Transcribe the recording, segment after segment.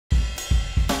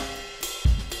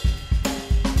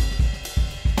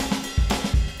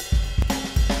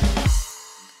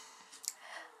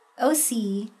O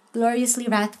sea, gloriously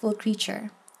wrathful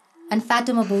creature,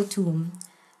 unfathomable tomb,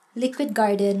 liquid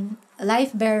garden,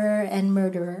 life bearer and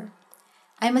murderer.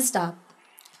 I must stop.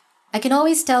 I can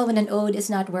always tell when an ode is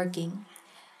not working.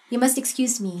 You must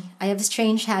excuse me, I have a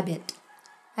strange habit.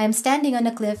 I am standing on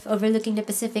a cliff overlooking the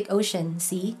Pacific Ocean,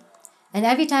 see? And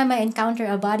every time I encounter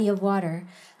a body of water,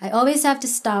 I always have to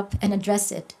stop and address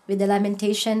it with a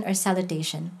lamentation or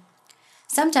salutation.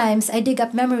 Sometimes I dig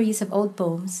up memories of old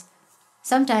poems.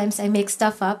 Sometimes I make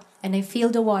stuff up and I feel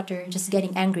the water just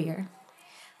getting angrier.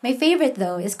 My favorite,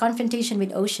 though, is Confrontation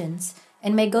with Oceans,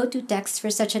 and my go to text for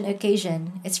such an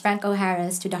occasion is Frank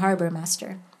O'Hara's To the Harbor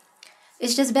Master.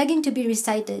 It's just begging to be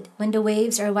recited when the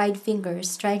waves are wide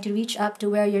fingers trying to reach up to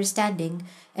where you're standing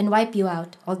and wipe you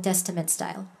out, Old Testament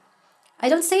style. I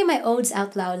don't say my odes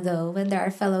out loud, though, when there are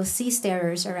fellow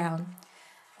sea-starers around.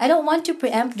 I don't want to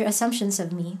preempt their assumptions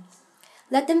of me.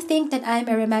 Let them think that I'm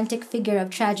a romantic figure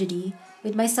of tragedy,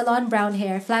 with my salon brown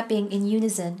hair flapping in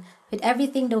unison with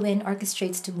everything the wind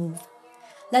orchestrates to move.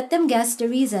 Let them guess the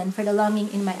reason for the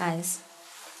longing in my eyes.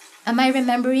 Am I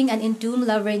remembering an entombed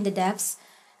lover in the depths?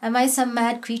 Am I some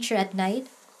mad creature at night?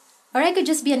 Or I could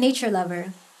just be a nature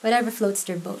lover, whatever floats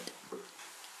their boat.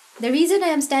 The reason I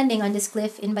am standing on this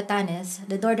cliff in Batanes,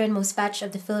 the northernmost patch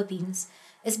of the Philippines,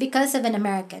 is because of an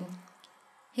American.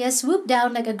 He has swooped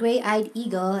down like a gray-eyed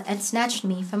eagle and snatched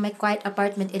me from my quiet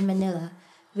apartment in Manila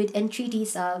with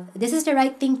entreaties of, "This is the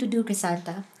right thing to do,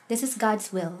 Crisanta. This is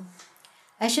God's will."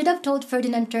 I should have told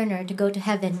Ferdinand Turner to go to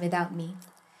heaven without me.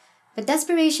 But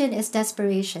desperation is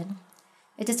desperation.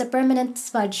 It is a permanent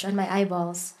smudge on my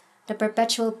eyeballs, the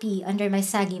perpetual pee under my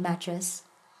saggy mattress.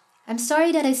 I'm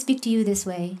sorry that I speak to you this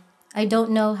way. I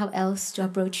don't know how else to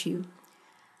approach you.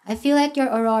 I feel like you're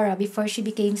Aurora before she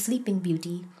became Sleeping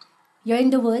Beauty. You're in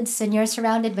the woods and you're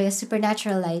surrounded by a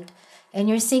supernatural light, and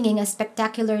you're singing a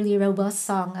spectacularly robust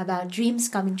song about dreams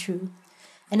coming true.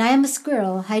 And I am a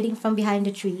squirrel hiding from behind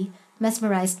a tree,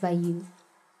 mesmerized by you.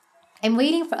 I'm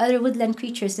waiting for other woodland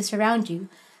creatures to surround you,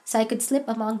 so I could slip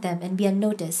among them and be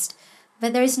unnoticed,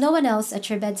 but there is no one else at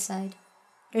your bedside.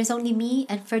 There's only me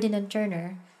and Ferdinand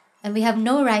Turner, and we have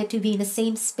no right to be in the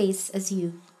same space as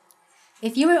you.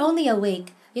 If you were only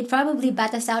awake, you'd probably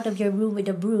bat us out of your room with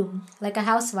a broom, like a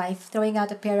housewife throwing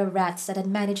out a pair of rats that had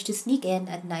managed to sneak in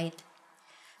at night.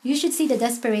 You should see the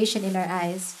desperation in our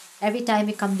eyes every time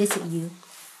we come visit you.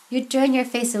 You'd turn your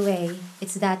face away,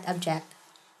 it's that abject.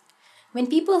 When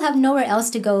people have nowhere else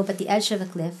to go but the edge of a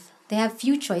cliff, they have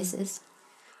few choices.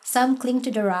 Some cling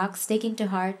to the rocks, taking to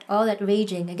heart all that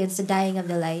raging against the dying of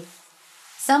the light.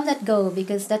 Some let go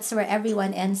because that's where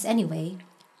everyone ends anyway,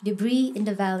 debris in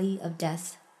the valley of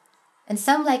death. And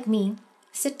some, like me,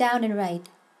 sit down and write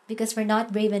because we're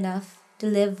not brave enough to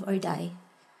live or die.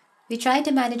 We try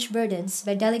to manage burdens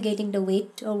by delegating the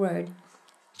weight to a word,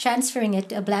 transferring it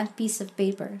to a blank piece of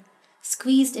paper,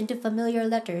 squeezed into familiar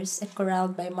letters and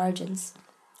corralled by margins.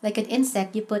 Like an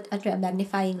insect you put under a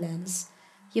magnifying lens,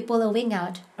 you pull a wing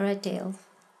out or a tail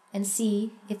and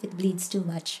see if it bleeds too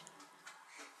much.